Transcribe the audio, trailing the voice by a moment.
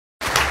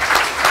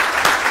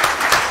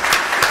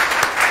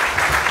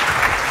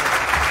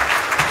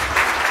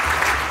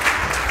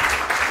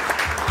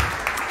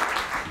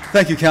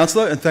Thank you,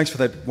 Councillor, and thanks for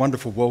that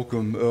wonderful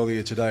welcome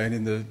earlier today. And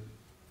in the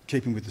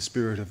keeping with the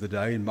spirit of the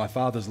day, in my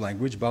father's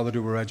language, Baladu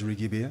Barajri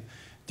Gibia,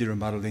 Dira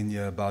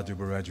Maralinya Badu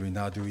Barajri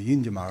Nadu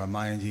Yindamara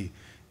Mayanji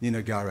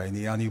Nina Gare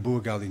Niani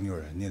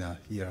Burgalinura Nina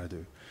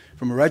Yaradu.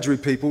 From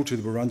Wiradjuri people to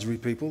the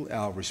Wurundjeri people,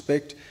 our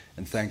respect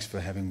and thanks for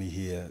having me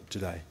here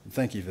today. And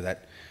thank you for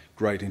that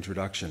great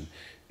introduction.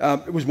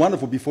 It was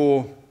wonderful.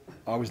 Before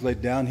I was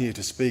led down here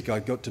to speak,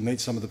 I got to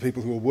meet some of the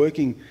people who are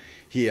working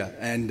here,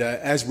 and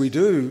as we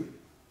do,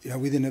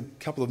 within a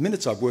couple of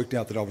minutes I've worked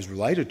out that I was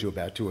related to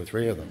about 2 or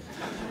 3 of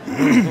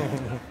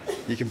them.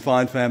 You can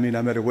find family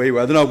no matter where you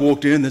are. Then I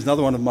walked in, there's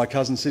another one of my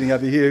cousins sitting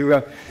over here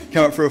who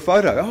came up for a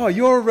photo. Oh,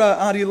 you're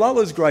Auntie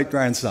Lola's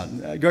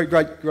great-grandson,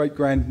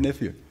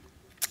 great-great-great-grandnephew.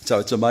 So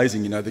it's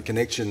amazing, the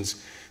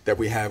connections that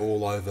we have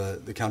all over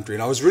the country.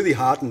 And I was really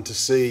heartened to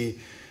see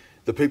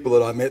the people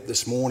that I met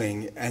this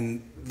morning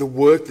and the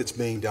work that's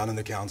being done in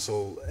the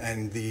council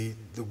and the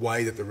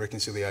way that the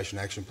Reconciliation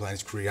Action Plan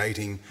is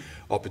creating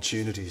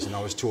opportunities. And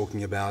I was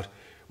talking about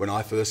when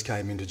I first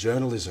came into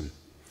journalism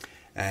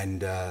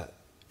and,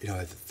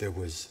 there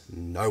was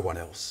no one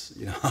else.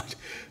 I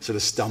sort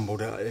of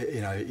stumbled,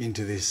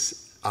 into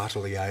this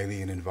utterly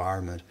alien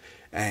environment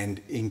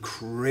and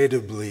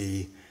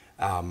incredibly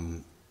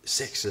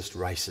sexist,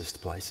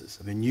 racist places.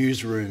 I mean,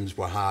 newsrooms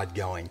were hard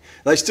going.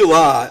 They still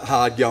are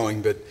hard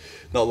going, but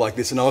not like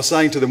this. And I was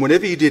saying to them,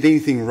 whenever you did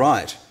anything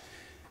right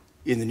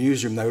in the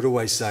newsroom, they would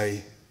always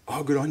say,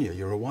 "Oh, good on you,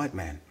 you're a white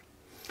man."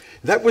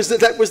 That was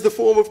the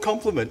form of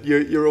compliment.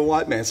 You're a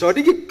white man. So I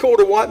did get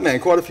called a white man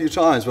quite a few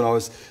times when I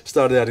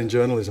started out in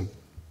journalism.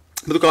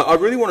 But look, I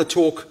really want to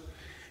talk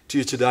to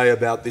you today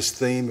about this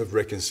theme of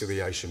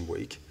Reconciliation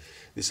Week,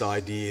 this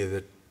idea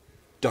that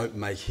don't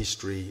make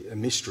history a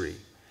mystery.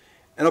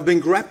 And I've been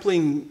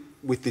grappling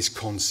with this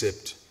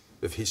concept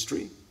of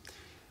history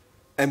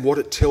and what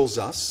it tells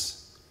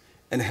us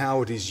and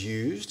how it is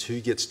used,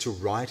 who gets to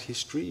write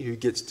history, who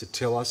gets to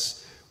tell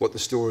us what the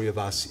story of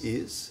us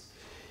is.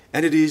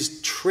 And it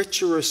is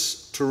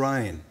treacherous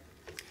terrain.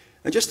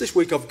 And just this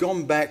week I've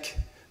gone back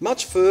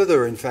much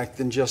further, in fact,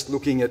 than just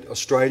looking at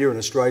Australia and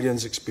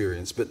Australians'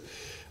 experience, but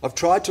I've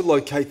tried to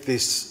locate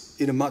this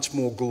in a much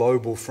more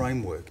global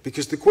framework,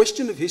 because the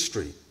question of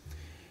history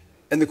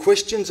and the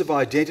questions of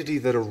identity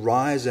that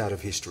arise out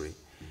of history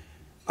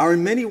are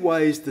in many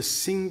ways the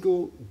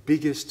single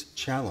biggest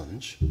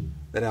challenge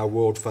that our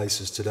world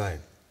faces today.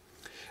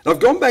 And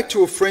I've gone back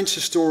to a French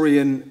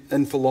historian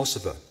and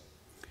philosopher,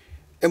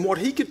 and what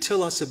he could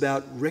tell us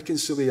about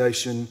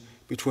reconciliation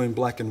between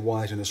black and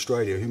white in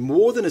Australia, who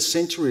more than a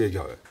century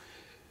ago,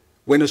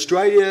 when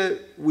Australia,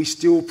 we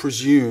still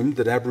presumed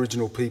that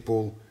Aboriginal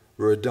people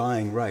were a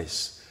dying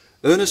race,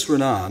 Ernest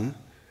Renan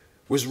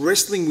was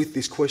wrestling with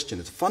this question.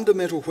 It's a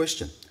fundamental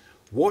question.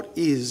 What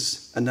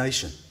is a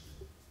nation?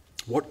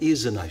 What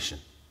is a nation?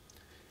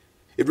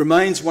 It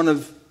remains one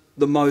of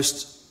the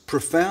most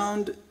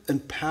profound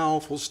and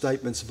powerful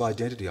statements of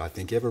identity, I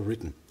think, ever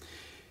written.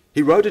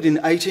 He wrote it in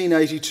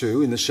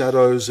 1882 in the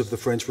shadows of the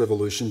French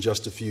Revolution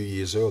just a few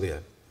years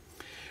earlier.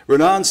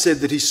 Renan said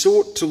that he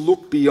sought to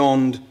look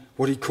beyond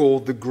what he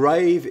called the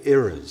grave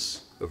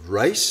errors of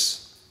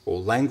race or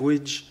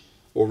language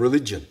or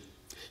religion.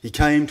 He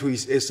came to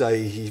his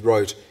essay, he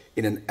wrote,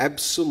 in an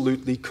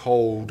absolutely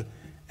cold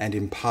and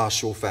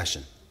impartial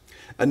fashion.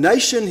 A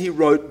nation, he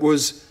wrote,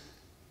 was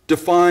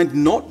defined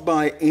not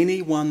by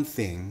any one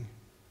thing,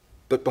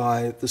 but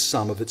by the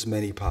sum of its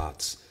many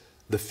parts,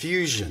 the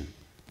fusion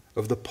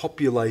of the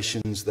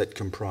populations that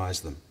comprise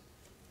them.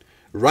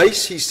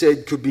 Race, he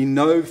said, could be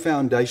no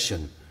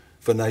foundation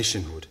for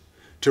nationhood.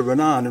 To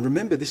Renan, and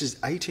remember this is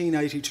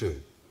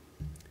 1882,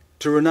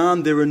 to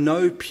Renan there are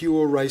no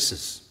pure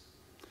races.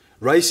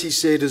 Race, he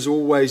said, has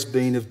always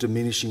been of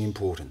diminishing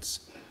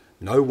importance.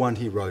 No one,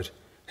 he wrote,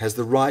 has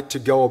the right to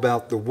go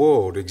about the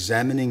world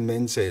examining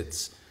men's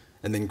heads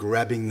and then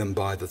grabbing them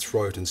by the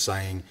throat and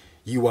saying,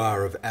 "You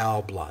are of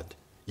our blood,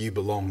 you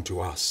belong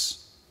to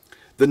us."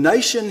 The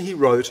nation, he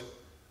wrote,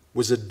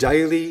 was a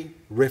daily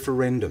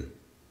referendum,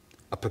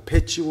 a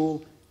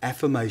perpetual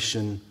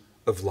affirmation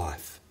of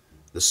life,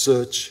 the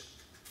search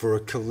for a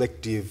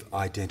collective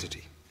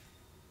identity.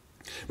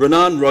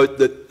 Renan wrote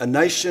that a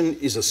nation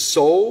is a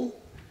soul,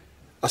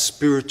 a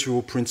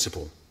spiritual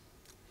principle.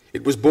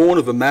 It was born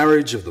of a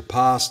marriage of the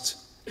past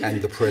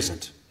and the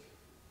present.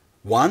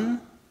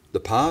 One, the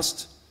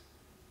past,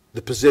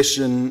 the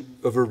possession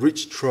of a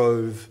rich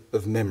trove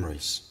of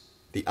memories.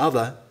 The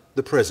other,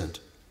 the present,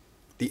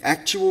 the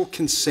actual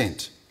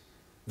consent,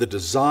 the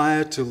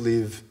desire to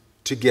live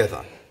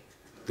together,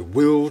 the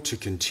will to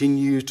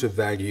continue to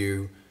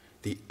value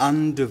the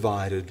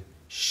undivided,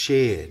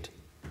 shared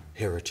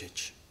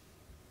heritage.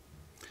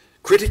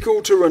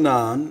 Critical to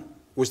Renan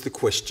was the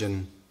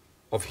question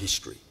of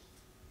history.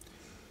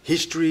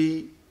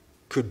 History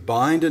could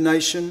bind a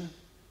nation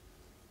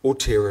or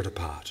tear it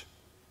apart.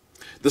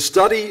 The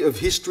study of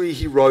history,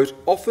 he wrote,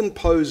 often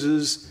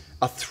poses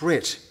a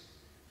threat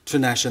to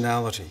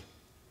nationality.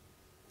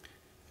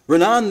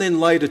 Renan then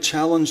laid a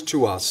challenge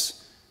to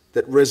us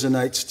that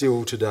resonates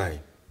still today.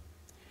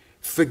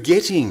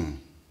 Forgetting,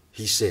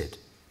 he said,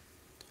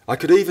 I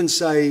could even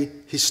say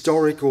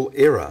historical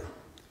error,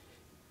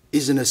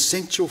 is an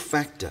essential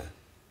factor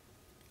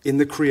in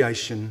the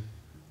creation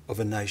of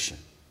a nation.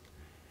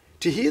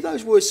 To hear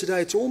those words today,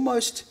 it's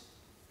almost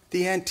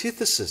the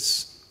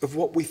antithesis of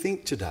what we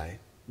think today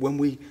when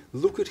we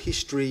look at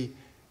history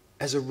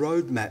as a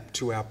roadmap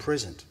to our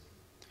present.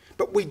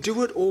 But we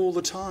do it all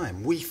the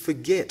time. We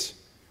forget,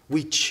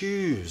 we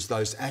choose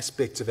those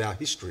aspects of our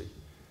history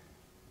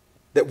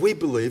that we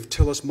believe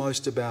tell us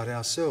most about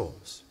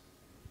ourselves.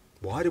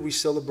 Why do we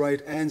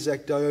celebrate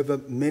Anzac Day over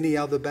many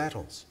other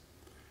battles?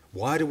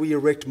 Why do we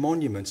erect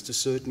monuments to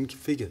certain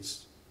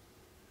figures?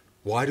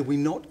 Why do we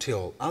not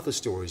tell other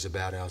stories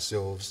about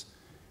ourselves?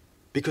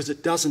 Because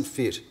it doesn't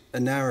fit a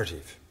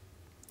narrative.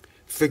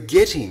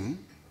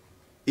 Forgetting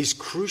is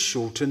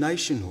crucial to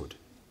nationhood.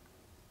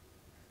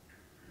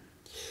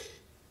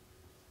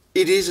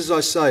 It is, as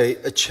I say,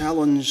 a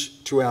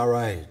challenge to our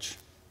age.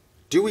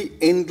 Do we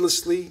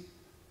endlessly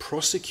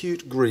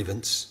prosecute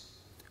grievance,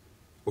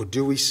 or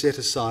do we set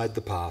aside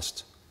the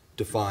past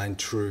to find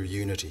true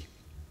unity?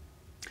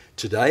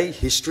 Today,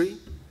 history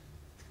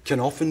can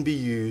often be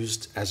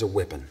used as a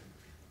weapon.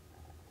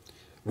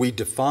 We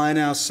define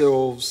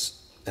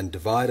ourselves and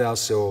divide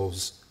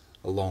ourselves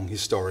along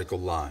historical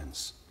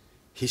lines.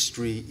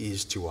 History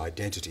is to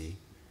identity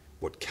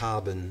what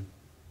carbon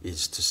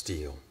is to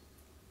steel.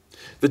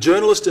 The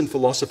journalist and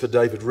philosopher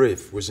David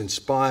Rieff was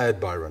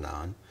inspired by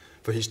Renan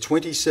for his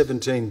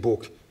 2017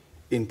 book,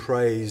 In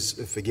Praise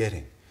of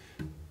Forgetting.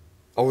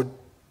 I would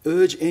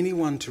urge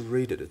anyone to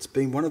read it. It's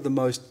been one of the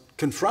most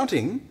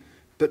confronting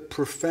but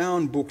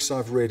profound books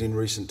I've read in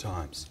recent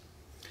times.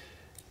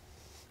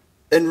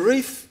 And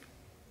Rieff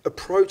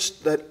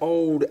approached that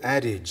old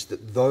adage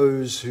that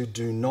those who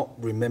do not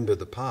remember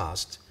the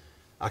past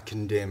are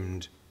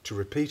condemned to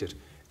repeat it,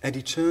 and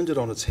he turned it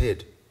on its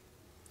head.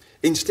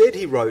 Instead,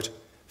 he wrote,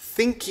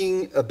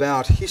 thinking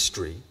about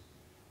history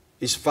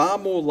is far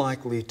more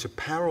likely to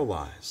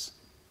paralyse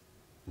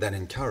than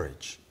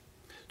encourage.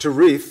 To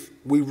Rieff,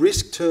 we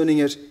risk turning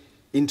it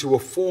into a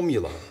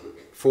formula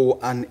for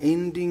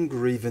unending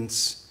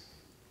grievance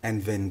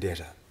and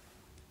vendetta.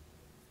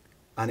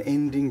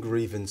 Unending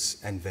grievance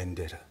and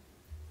vendetta.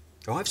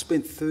 Now, I've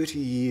spent 30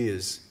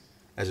 years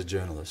as a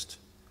journalist,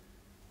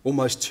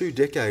 almost 2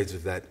 decades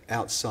of that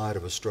outside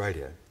of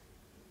Australia.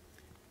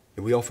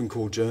 And we often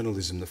call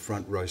journalism the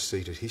front row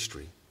seat at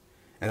history.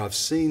 And I've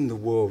seen the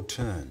world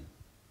turn.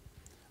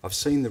 I've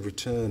seen the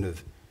return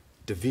of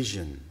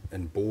division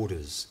and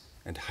borders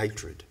and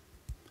hatred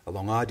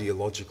along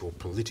ideological,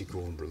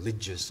 political, and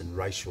religious and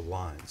racial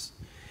lines.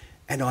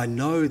 And I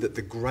know that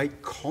the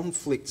great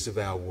conflicts of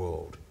our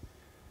world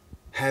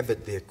have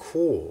at their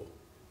core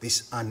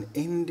this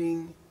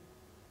unending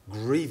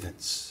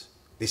grievance,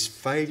 this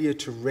failure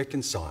to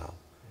reconcile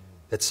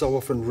that's so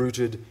often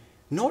rooted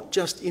not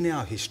just in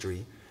our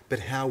history, but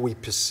how we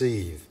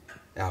perceive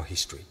our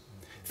history.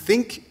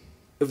 Think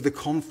of the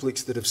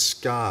conflicts that have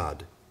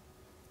scarred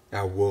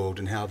our world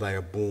and how they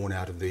are born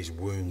out of these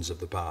wounds of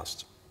the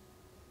past.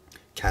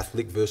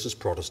 Catholic versus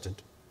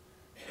Protestant,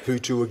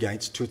 Hutu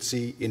against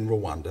Tutsi in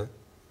Rwanda,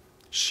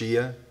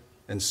 Shia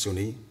and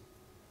Sunni,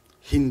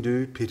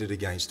 Hindu pitted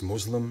against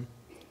Muslim,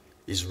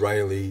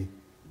 Israeli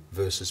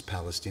versus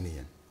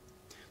Palestinian.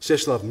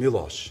 Czesław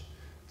Miłosz,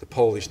 the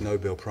Polish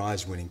Nobel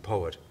Prize-winning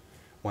poet,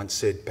 once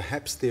said,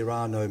 perhaps there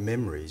are no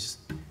memories,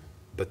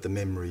 but the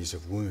memories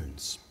of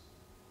wounds.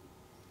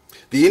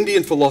 The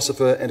Indian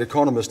philosopher and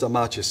economist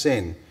Amartya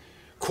Sen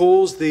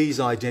calls these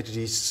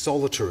identities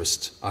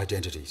solitarist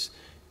identities.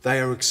 They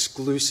are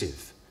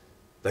exclusive.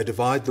 They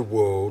divide the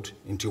world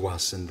into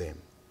us and them.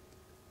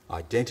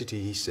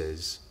 Identity, he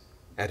says,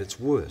 at its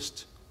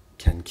worst,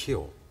 can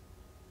kill.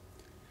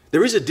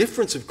 There is a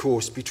difference, of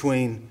course,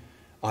 between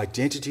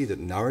identity that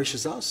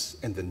nourishes us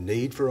and the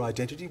need for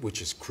identity,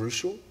 which is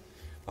crucial.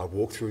 I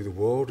walk through the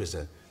world as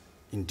an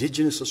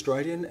Indigenous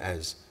Australian,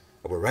 as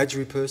a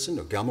Wiradjuri person,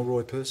 a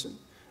Gamaroi person,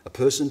 a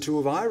person too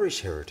of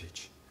Irish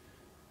heritage,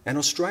 an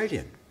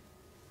Australian.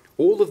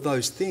 All of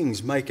those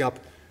things make up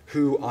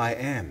who I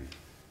am.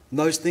 And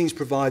those things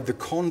provide the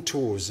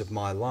contours of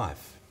my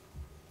life.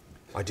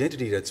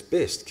 Identity at its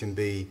best can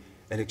be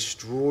an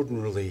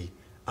extraordinarily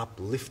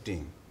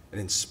uplifting and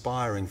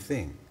inspiring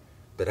thing,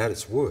 but at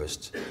its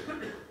worst,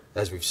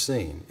 as we've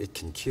seen, it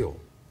can kill.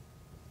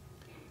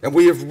 And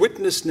we have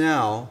witnessed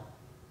now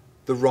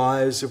the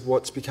rise of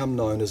what's become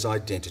known as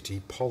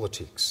identity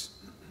politics,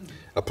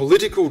 a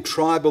political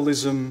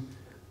tribalism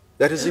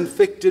that has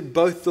infected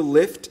both the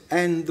left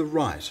and the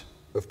right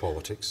of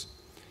politics.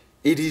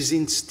 It is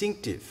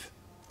instinctive.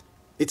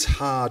 It's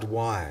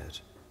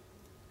hardwired.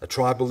 A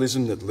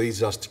tribalism that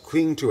leads us to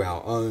cling to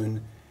our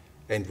own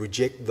and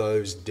reject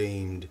those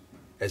deemed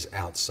as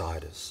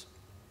outsiders.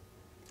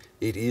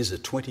 It is a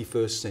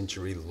 21st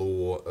century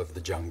law of the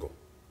jungle.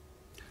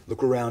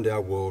 Look around our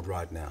world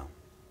right now.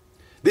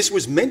 This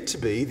was meant to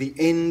be the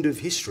end of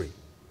history.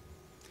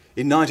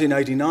 In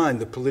 1989,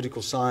 the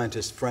political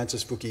scientist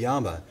Francis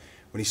Fukuyama,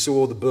 when he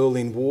saw the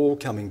Berlin Wall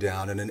coming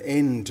down and an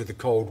end to the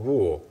Cold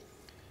War,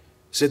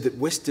 said that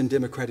Western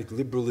democratic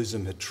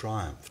liberalism had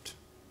triumphed.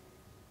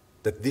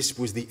 that this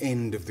was the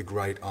end of the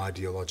great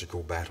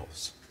ideological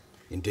battles.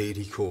 Indeed,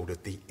 he called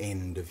it the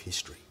end of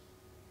history.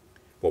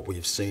 What we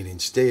have seen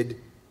instead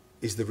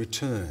is the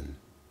return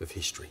of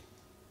history.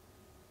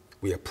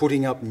 We are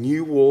putting up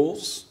new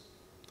walls,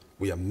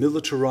 we are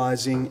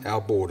militarising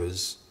our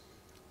borders,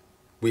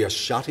 we are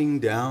shutting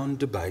down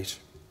debate.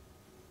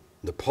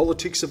 The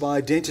politics of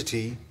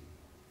identity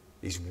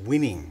is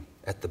winning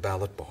at the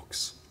ballot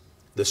box.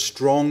 The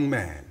strong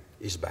man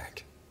is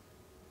back.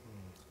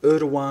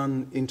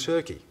 Erdogan in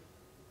Turkey,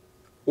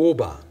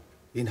 Orban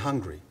in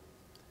Hungary,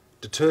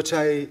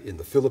 Duterte in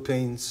the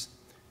Philippines,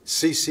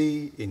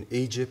 Sisi in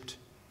Egypt,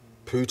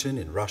 Putin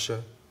in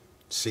Russia,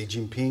 Xi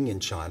Jinping in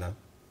China,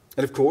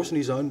 and of course in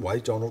his own way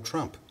Donald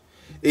Trump,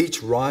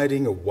 each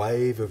riding a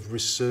wave of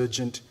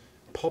resurgent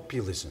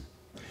populism.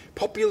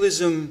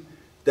 Populism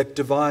that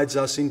divides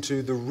us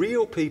into the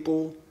real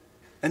people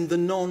and the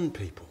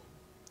non-people.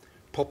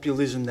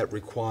 Populism that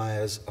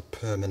requires a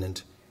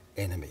permanent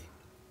enemy.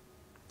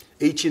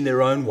 Each in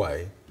their own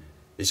way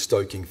is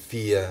stoking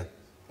fear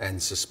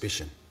and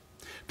suspicion,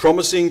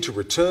 promising to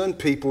return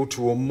people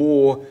to a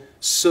more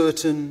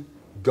certain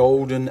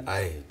golden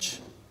age,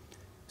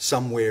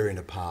 somewhere in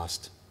a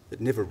past that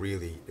never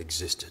really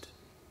existed.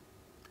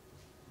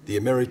 The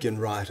American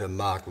writer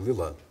Mark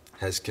Liller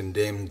has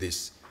condemned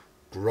this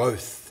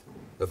growth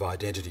of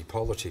identity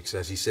politics,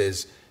 as he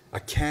says, a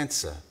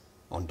cancer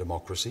on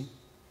democracy.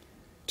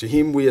 To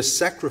him, we are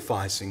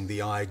sacrificing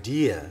the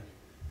idea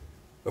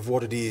of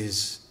what it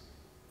is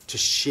to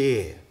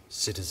share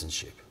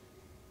citizenship.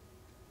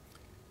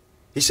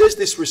 He says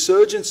this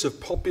resurgence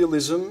of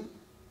populism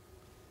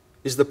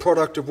is the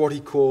product of what he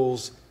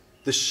calls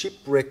the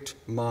shipwrecked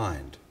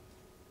mind.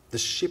 The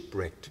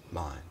shipwrecked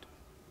mind.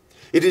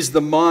 It is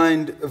the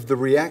mind of the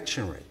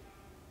reactionary.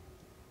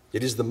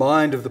 It is the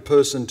mind of the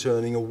person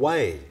turning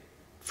away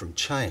from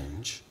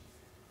change,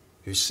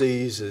 who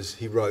sees, as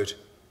he wrote,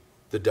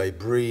 the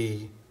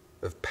debris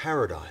of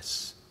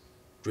paradise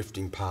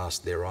drifting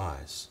past their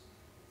eyes.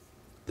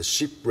 The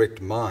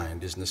shipwrecked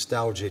mind is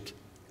nostalgic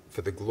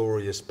for the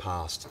glorious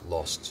past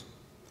lost.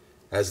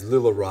 As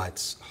Liller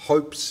writes,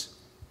 hopes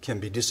can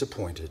be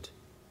disappointed.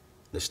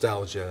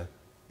 Nostalgia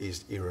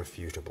is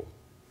irrefutable.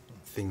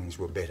 Things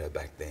were better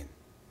back then.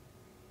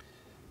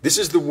 This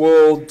is the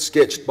world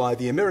sketched by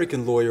the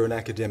American lawyer and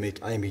academic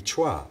Amy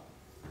Chua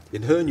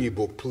in her new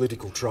book,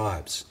 Political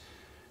Tribes.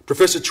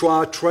 Professor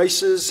Chua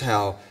traces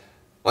how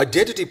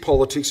identity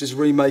politics is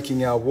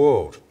remaking our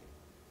world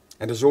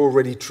and has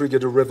already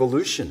triggered a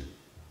revolution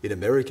in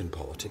American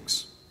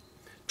politics.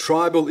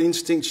 Tribal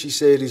instinct, she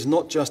said, is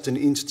not just an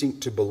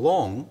instinct to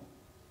belong,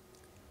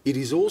 it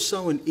is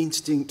also an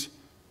instinct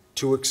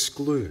to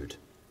exclude.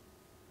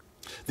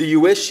 The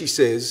US, she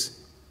says,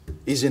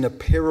 is in a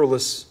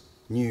perilous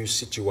new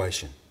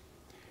situation,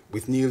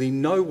 with nearly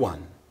no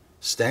one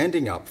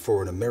standing up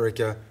for an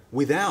America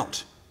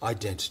without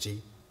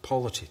identity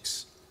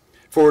politics,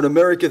 for an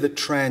America that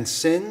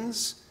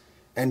transcends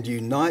and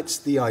unites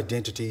the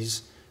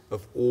identities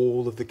of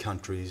all of the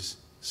country's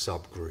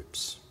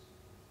subgroups.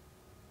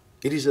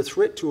 It is a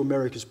threat to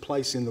America's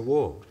place in the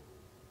world.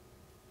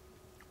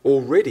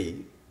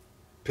 Already,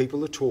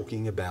 people are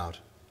talking about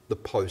the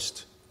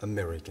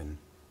post-American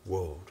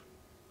world,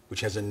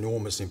 which has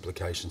enormous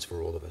implications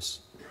for all of us.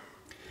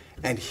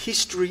 And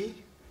history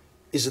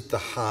is at the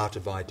heart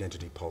of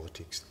identity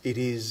politics. It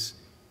is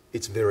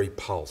its very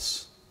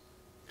pulse.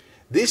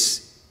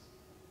 This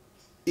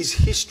is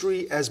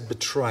history as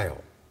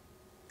betrayal,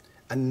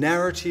 a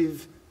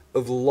narrative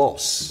of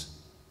loss,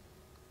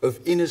 of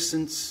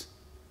innocence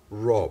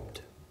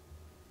robbed.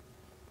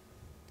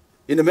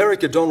 In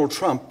America, Donald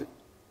Trump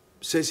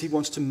says he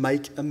wants to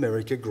make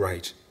America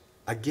great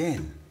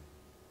again,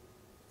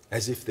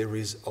 as if there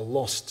is a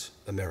lost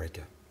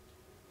America.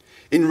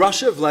 In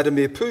Russia,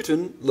 Vladimir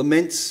Putin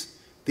laments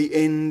the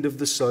end of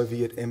the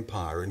Soviet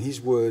Empire, in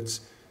his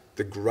words,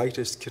 the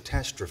greatest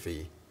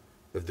catastrophe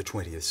of the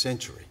 20th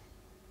century.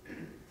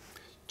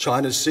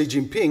 China's Xi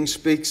Jinping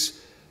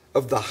speaks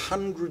of the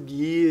 100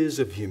 years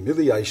of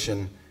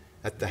humiliation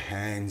at the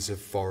hands of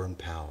foreign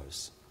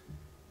powers,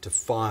 to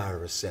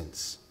fire a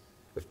sense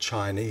of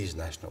Chinese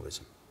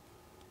nationalism.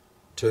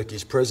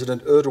 Turkey's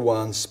President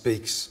Erdogan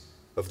speaks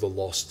of the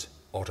lost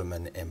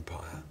Ottoman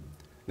Empire.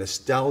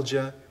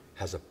 Nostalgia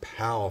has a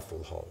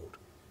powerful hold.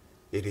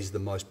 It is the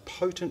most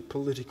potent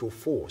political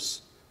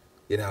force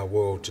in our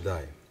world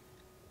today.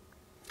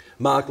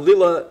 Mark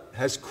Liller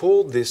has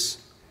called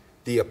this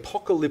the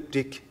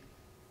apocalyptic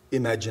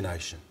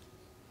imagination.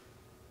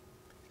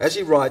 As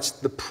he writes,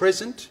 the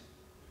present,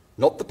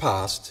 not the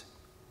past,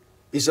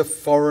 is a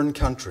foreign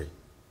country.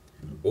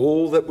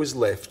 All that was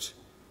left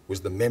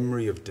was the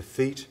memory of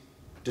defeat,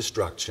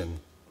 destruction,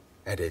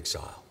 and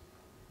exile.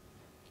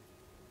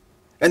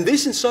 And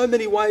this, in so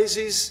many ways,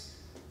 is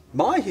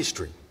my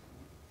history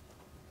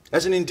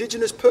as an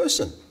Indigenous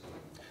person.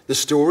 The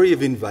story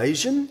of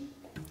invasion,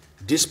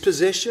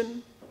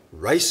 dispossession,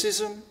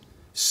 racism,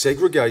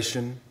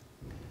 segregation.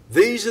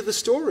 These are the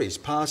stories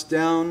passed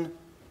down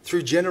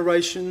through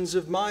generations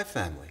of my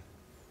family.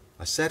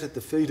 I sat at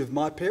the feet of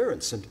my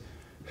parents and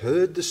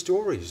heard the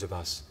stories of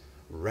us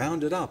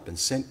rounded up and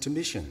sent to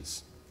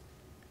missions,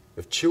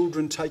 of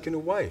children taken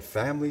away,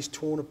 families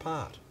torn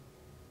apart.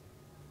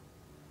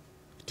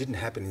 It didn't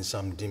happen in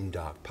some dim,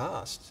 dark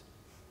past.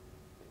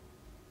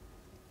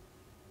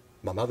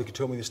 My mother could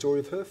tell me the story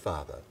of her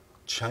father,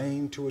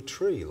 chained to a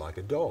tree like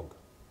a dog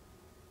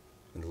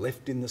and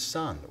left in the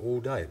sun all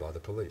day by the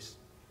police.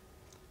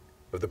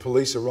 Of the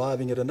police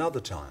arriving at another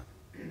time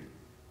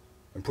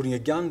and putting a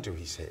gun to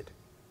his head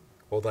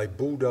while they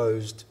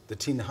bulldozed the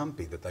tin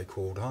humpy that they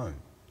called home,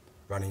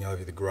 running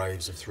over the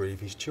graves of 3 of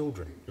his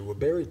children who were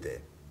buried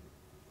there.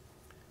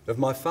 Of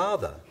my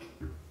father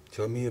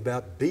telling me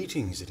about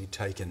beatings that he'd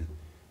taken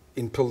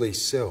in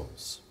police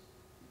cells.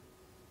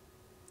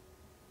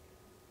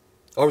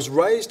 I was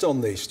raised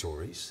on these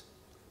stories,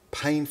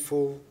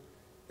 painful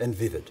and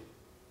vivid,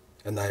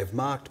 and they have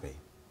marked me,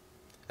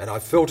 and I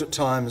felt at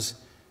times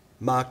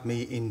marked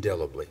me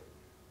indelibly.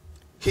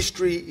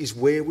 History is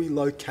where we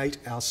locate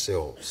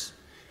ourselves.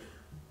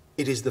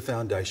 It is the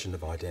foundation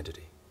of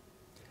identity,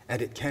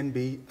 and it can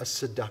be a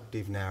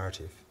seductive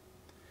narrative.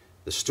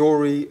 The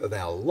story of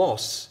our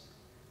loss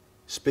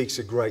speaks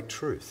a great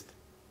truth,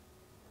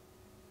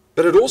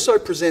 but it also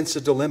presents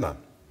a dilemma.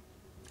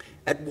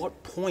 At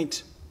what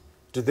point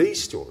do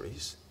these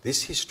stories,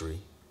 this history,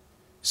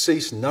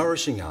 cease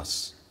nourishing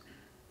us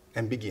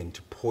and begin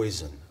to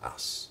poison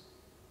us?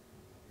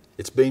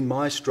 It's been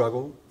my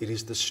struggle, it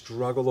is the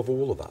struggle of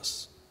all of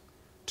us,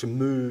 to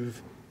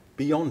move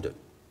beyond it.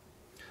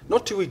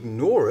 Not to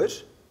ignore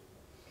it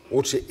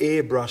or to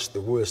airbrush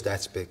the worst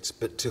aspects,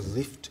 but to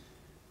lift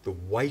the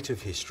weight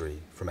of history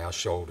from our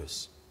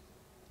shoulders.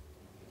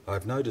 I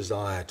have no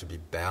desire to be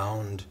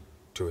bound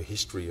to a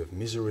history of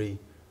misery,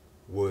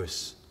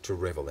 worse, to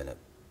revel in it.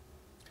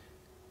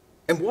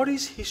 And what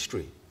is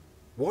history?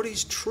 What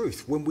is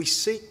truth? When we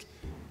seek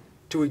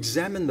to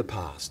examine the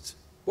past,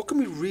 what can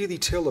we really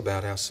tell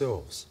about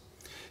ourselves?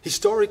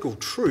 Historical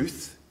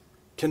truth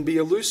can be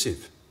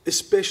elusive,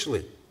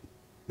 especially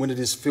when it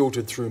is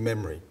filtered through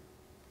memory.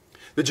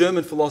 The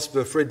German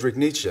philosopher Friedrich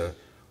Nietzsche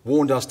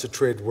warned us to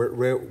tread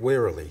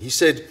warily. He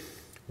said,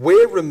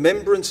 "Where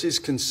remembrance is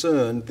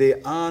concerned, there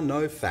are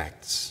no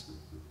facts,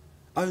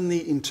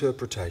 only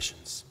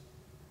interpretations."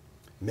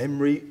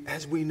 Memory,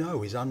 as we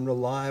know, is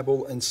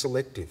unreliable and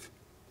selective.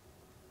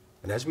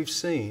 And as we've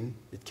seen,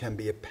 it can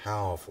be a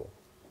powerful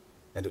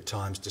and at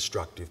times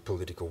destructive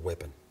political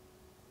weapon.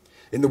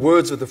 In the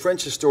words of the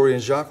French historian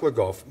Jacques Le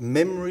Goff,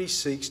 memory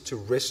seeks to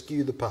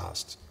rescue the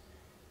past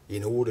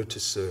in order to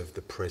serve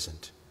the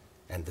present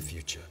and the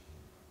future.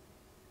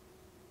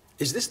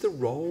 Is this the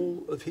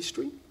role of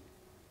history?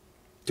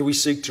 Do we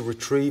seek to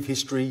retrieve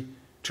history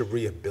to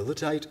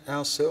rehabilitate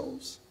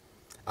ourselves?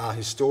 Are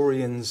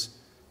historians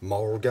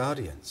moral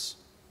guardians?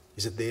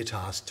 Is it their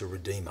task to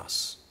redeem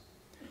us?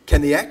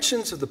 Can the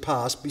actions of the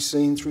past be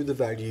seen through the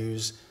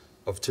values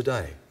of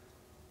today?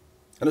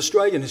 An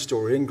Australian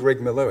historian, Greg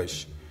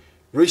Mellowish,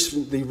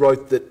 recently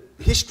wrote that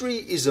history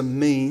is a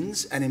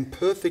means, an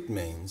imperfect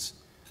means,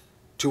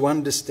 to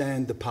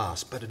understand the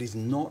past, but it is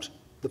not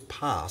the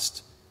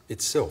past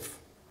itself.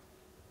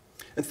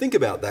 And think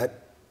about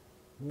that.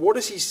 What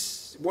he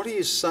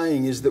is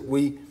saying is that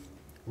we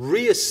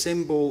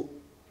reassemble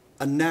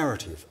a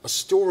narrative, a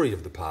story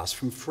of the past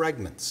from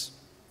fragments,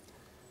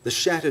 the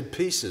shattered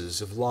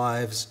pieces of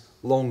lives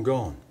long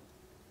gone.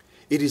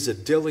 It is a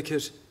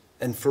delicate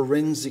and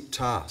forensic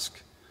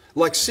task,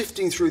 like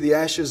sifting through the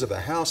ashes of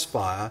a house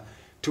fire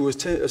to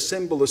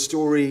assemble a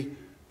story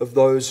of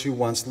those who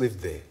once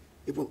lived there.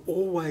 It will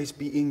always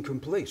be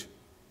incomplete.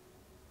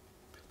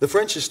 The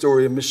French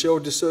historian Michel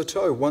de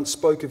Certeau once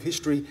spoke of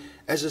history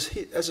as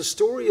a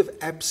story of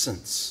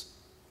absence,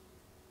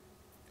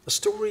 a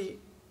story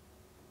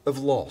of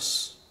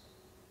loss.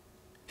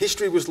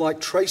 History was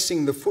like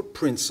tracing the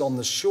footprints on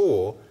the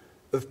shore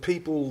of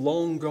people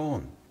long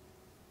gone.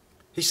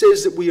 He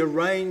says that we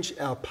arrange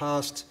our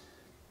past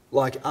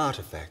like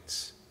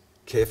artefacts,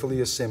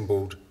 carefully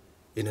assembled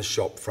in a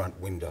shop front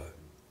window.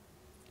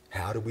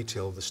 How do we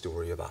tell the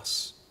story of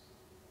us?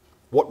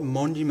 What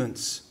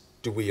monuments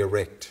do we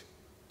erect?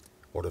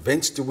 What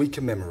events do we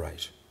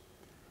commemorate?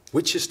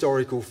 Which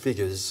historical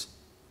figures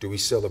do we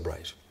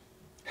celebrate?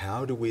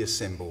 How do we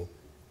assemble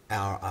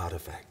our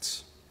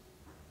artefacts?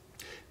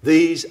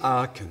 These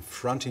are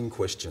confronting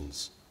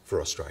questions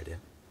for Australia.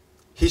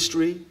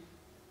 History,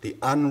 the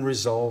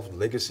unresolved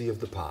legacy of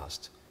the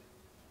past,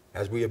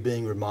 as we are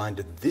being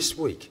reminded this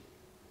week,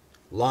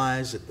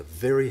 lies at the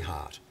very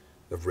heart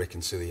of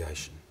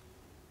reconciliation.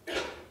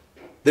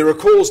 There are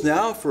calls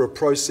now for a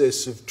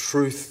process of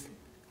truth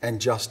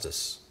and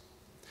justice,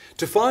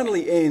 to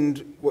finally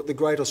end what the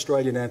great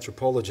Australian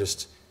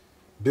anthropologist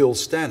Bill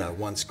Stanner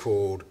once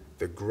called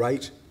the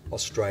Great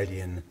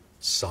Australian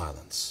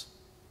Silence.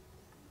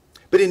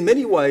 But in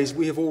many ways,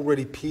 we have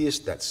already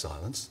pierced that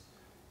silence.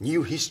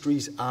 New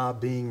histories are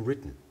being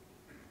written.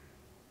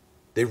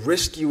 They're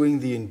rescuing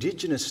the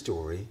Indigenous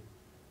story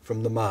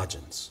from the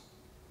margins.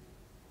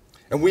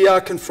 And we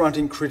are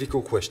confronting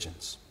critical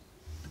questions.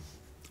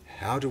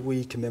 How do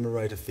we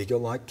commemorate a figure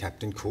like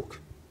Captain Cook?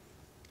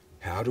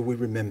 How do we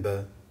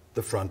remember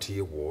the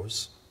frontier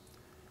wars?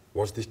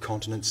 Was this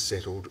continent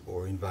settled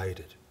or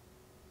invaded?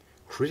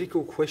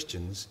 Critical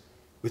questions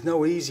with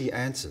no easy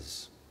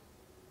answers.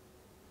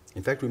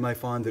 In fact, we may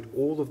find that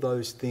all of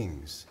those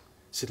things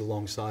sit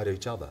alongside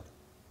each other,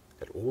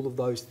 that all of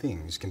those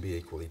things can be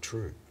equally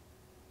true.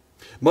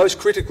 Most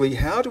critically,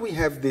 how do we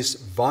have this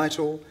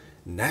vital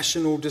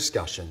national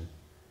discussion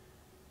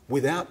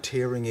without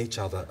tearing each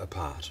other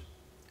apart?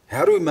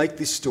 How do we make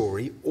this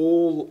story,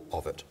 all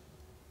of it,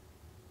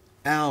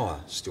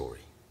 our story?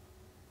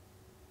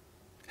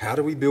 How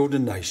do we build a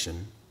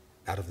nation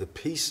out of the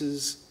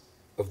pieces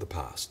of the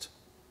past?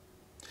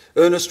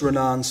 Ernest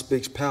Renan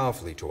speaks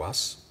powerfully to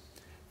us.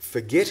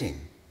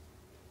 Forgetting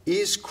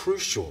is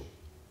crucial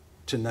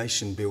to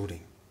nation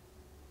building,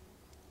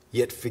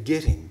 yet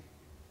forgetting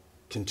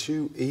can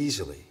too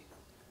easily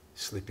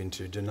slip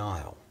into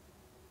denial.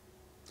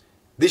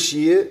 This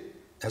year,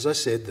 as I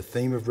said, the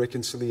theme of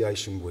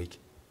Reconciliation Week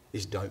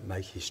is Don't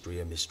Make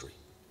History a Mystery.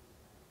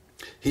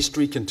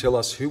 History can tell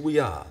us who we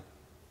are,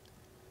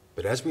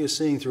 but as we are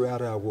seeing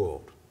throughout our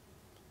world,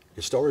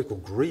 historical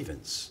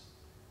grievance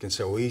can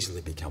so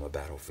easily become a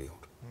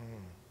battlefield.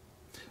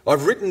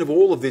 I've written of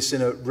all of this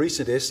in a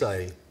recent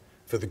essay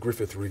for the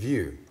Griffith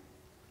Review.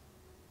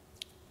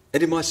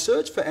 And in my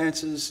search for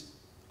answers,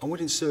 I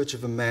went in search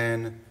of a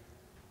man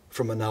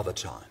from another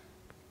time.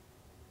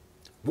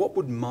 What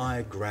would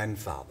my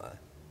grandfather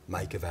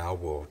make of our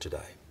world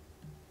today?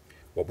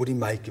 What would he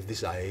make of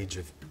this age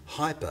of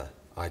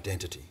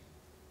hyper-identity?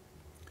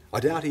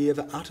 I doubt he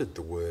ever uttered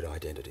the word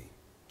identity.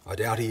 I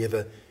doubt he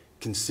ever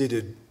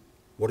considered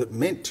what it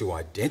meant to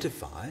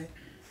identify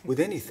with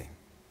anything.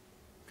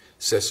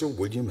 Cecil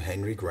William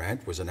Henry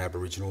Grant was an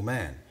Aboriginal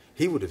man.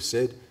 He would have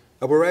said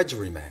a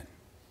Wiradjuri man.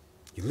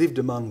 He lived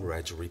among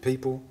Wiradjuri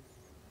people.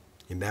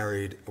 He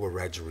married a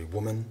Wiradjuri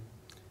woman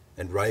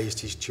and raised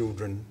his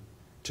children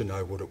to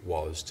know what it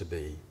was to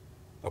be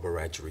a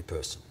Wiradjuri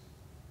person.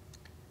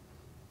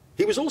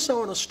 He was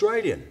also an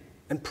Australian,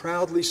 and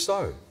proudly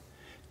so.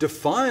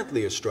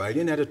 Defiantly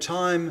Australian at a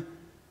time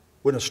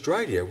when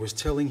Australia was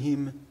telling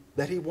him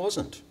that he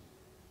wasn't.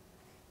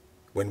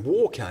 When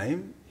war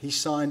came, he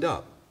signed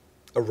up,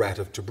 a rat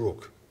of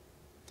Tobruk.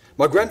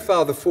 My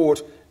grandfather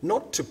fought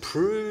not to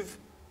prove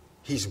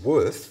his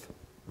worth,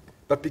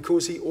 but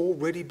because he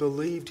already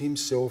believed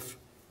himself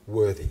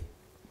worthy.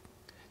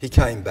 He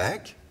came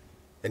back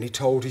and he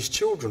told his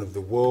children of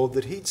the world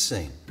that he'd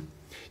seen.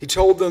 He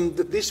told them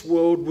that this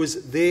world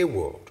was their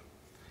world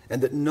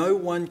and that no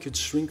one could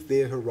shrink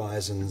their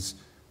horizons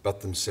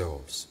but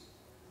themselves.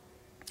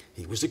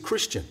 He was a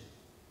Christian,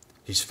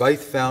 his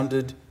faith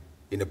founded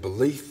in a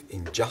belief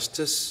in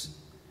justice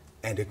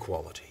and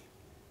equality.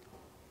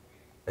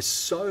 As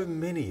so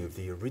many of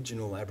the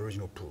original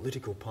Aboriginal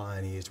political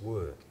pioneers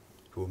were,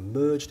 who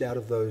emerged out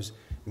of those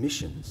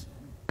missions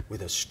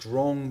with a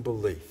strong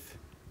belief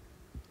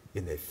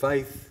in their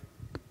faith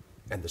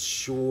and the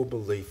sure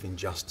belief in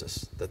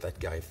justice that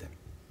gave them.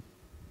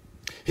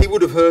 He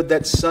would have heard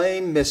that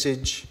same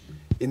message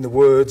in the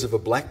words of a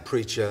black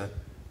preacher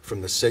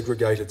from the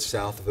segregated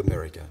South of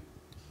America,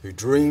 who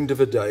dreamed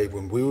of a day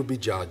when we would be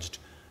judged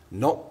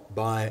not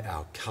by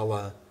our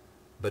colour,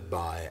 but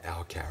by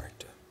our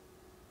character.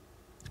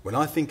 When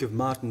I think of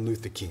Martin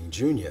Luther King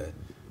Jr.,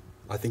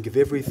 I think of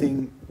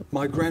everything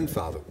my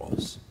grandfather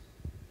was.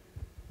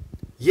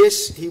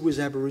 Yes, he was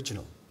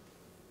Aboriginal.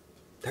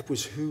 That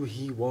was who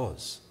he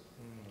was,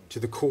 to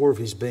the core of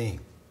his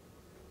being.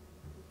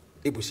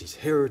 It was his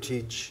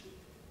heritage,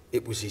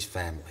 it was his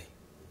family.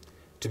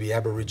 To be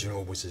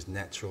Aboriginal was as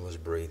natural as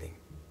breathing.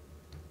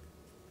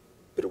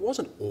 But it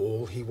wasn't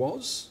all he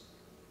was.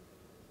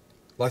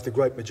 Like the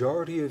great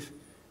majority of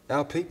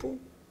our people,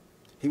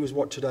 he was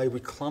what today we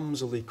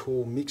clumsily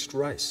call mixed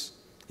race.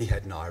 He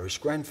had an Irish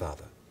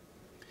grandfather.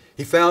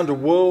 He found a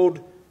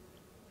world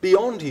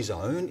beyond his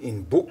own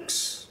in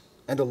books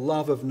and a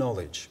love of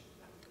knowledge.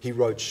 He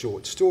wrote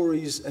short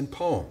stories and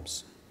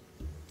poems.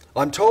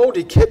 I'm told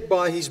he kept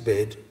by his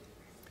bed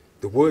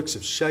the works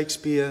of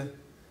Shakespeare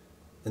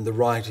and the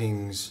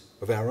writings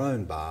of our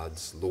own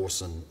bards,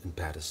 Lawson and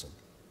Patterson.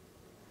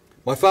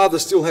 My father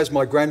still has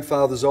my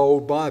grandfather's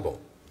old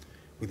Bible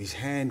with his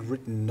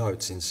handwritten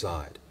notes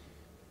inside,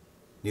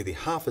 nearly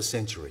half a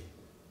century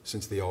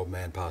since the old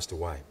man passed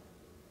away.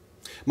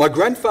 My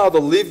grandfather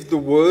lived the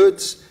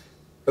words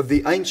of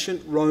the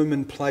ancient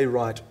Roman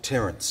playwright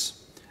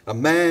Terence, a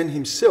man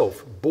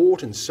himself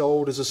bought and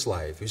sold as a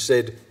slave, who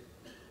said,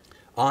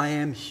 "I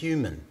am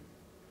human.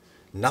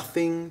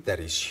 Nothing that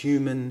is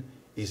human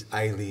is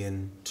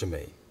alien to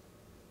me."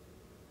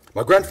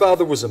 My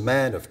grandfather was a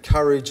man of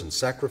courage and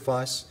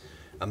sacrifice,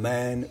 a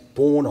man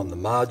born on the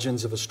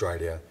margins of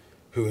Australia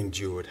who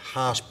endured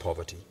harsh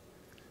poverty,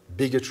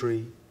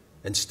 bigotry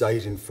and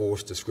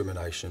state-enforced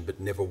discrimination, but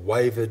never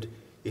wavered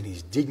in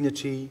his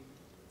dignity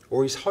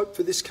or his hope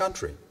for this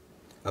country,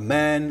 a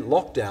man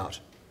locked out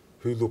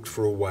who looked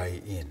for a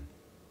way in.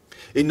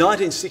 In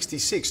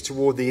 1966,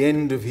 toward the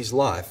end of his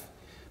life,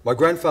 my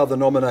grandfather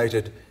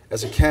nominated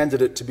as a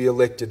candidate to be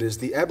elected as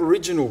the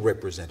Aboriginal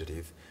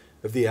representative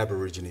of the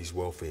Aborigines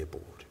Welfare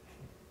Board.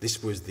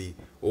 This was the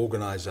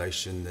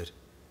organisation that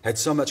had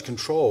so much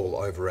control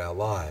over our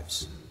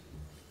lives.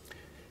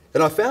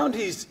 And I found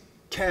his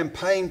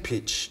campaign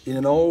pitch in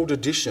an old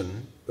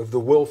edition of the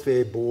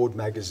Welfare Board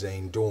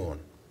magazine Dawn.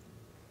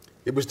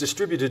 It was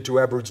distributed to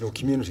Aboriginal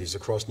communities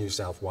across New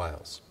South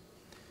Wales.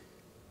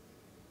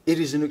 It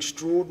is an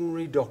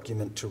extraordinary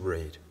document to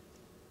read.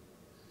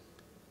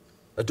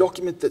 A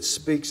document that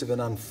speaks of an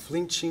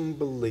unflinching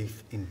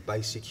belief in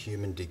basic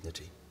human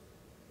dignity.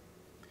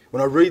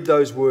 When I read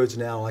those words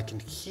now, I can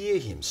hear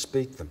him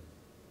speak them.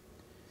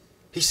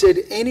 He said,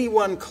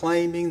 anyone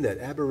claiming that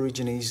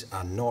Aborigines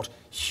are not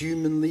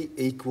humanly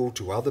equal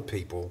to other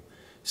people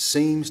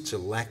seems to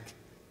lack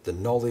the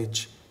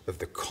knowledge of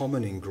the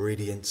common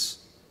ingredients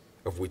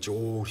of which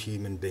all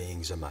human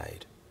beings are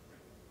made.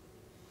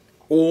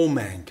 All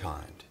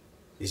mankind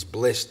is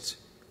blessed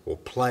or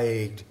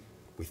plagued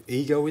with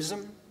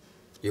egoism,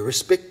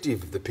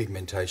 irrespective of the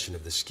pigmentation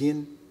of the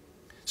skin,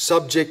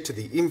 subject to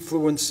the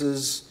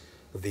influences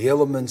of the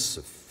elements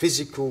of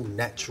physical,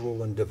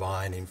 natural and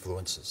divine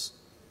influences.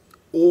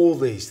 All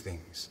these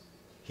things,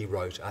 he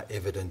wrote, are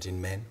evident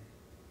in men.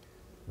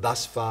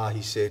 Thus far,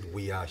 he said,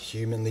 we are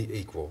humanly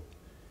equal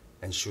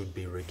and should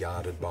be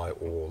regarded by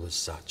all as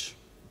such.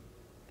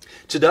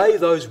 Today,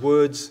 those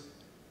words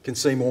can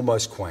seem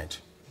almost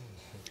quaint.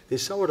 They're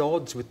so at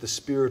odds with the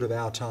spirit of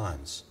our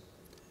times.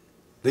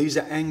 These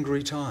are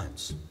angry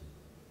times.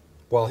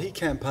 While he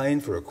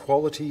campaigned for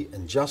equality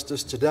and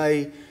justice,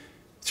 today,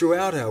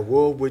 throughout our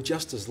world, we're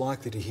just as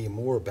likely to hear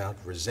more about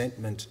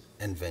resentment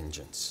and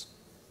vengeance.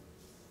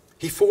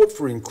 He fought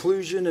for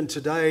inclusion, and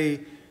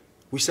today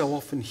we so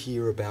often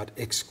hear about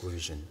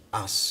exclusion,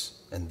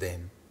 us and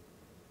them.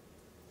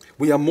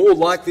 We are more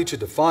likely to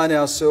define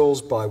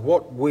ourselves by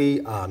what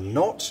we are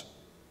not,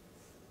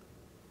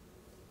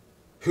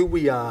 who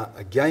we are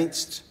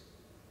against,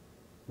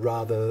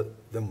 rather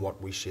than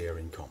what we share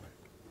in common.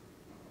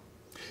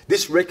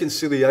 This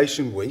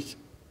Reconciliation Week,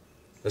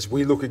 as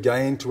we look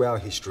again to our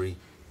history,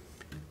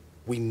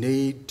 we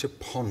need to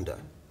ponder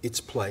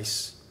its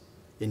place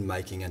in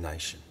making a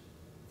nation.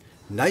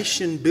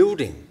 Nation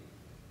building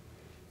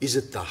is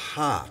at the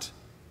heart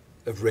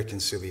of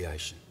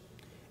reconciliation.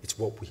 It's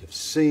what we have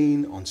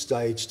seen on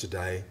stage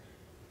today.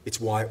 It's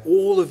why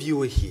all of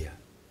you are here,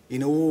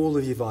 in all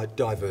of your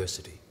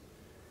diversity,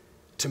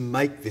 to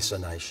make this a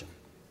nation.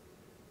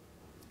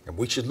 And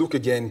we should look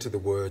again to the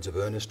words of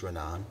Ernest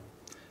Renan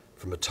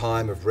from a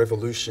time of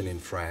revolution in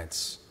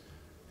France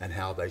and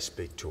how they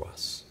speak to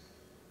us.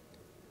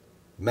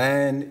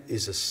 Man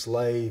is a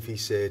slave, he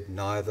said,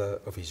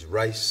 neither of his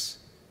race,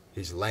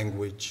 his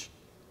language,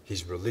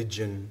 his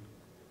religion,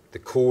 the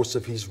course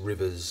of his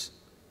rivers,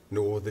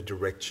 nor the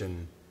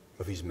direction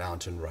of his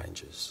mountain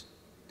ranges.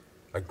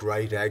 A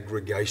great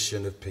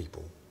aggregation of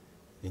people,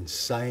 in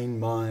sane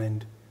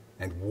mind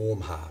and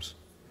warm heart,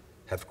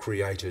 have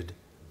created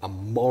a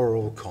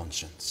moral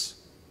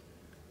conscience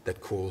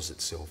that calls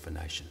itself a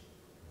nation.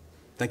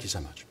 Thank you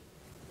so much.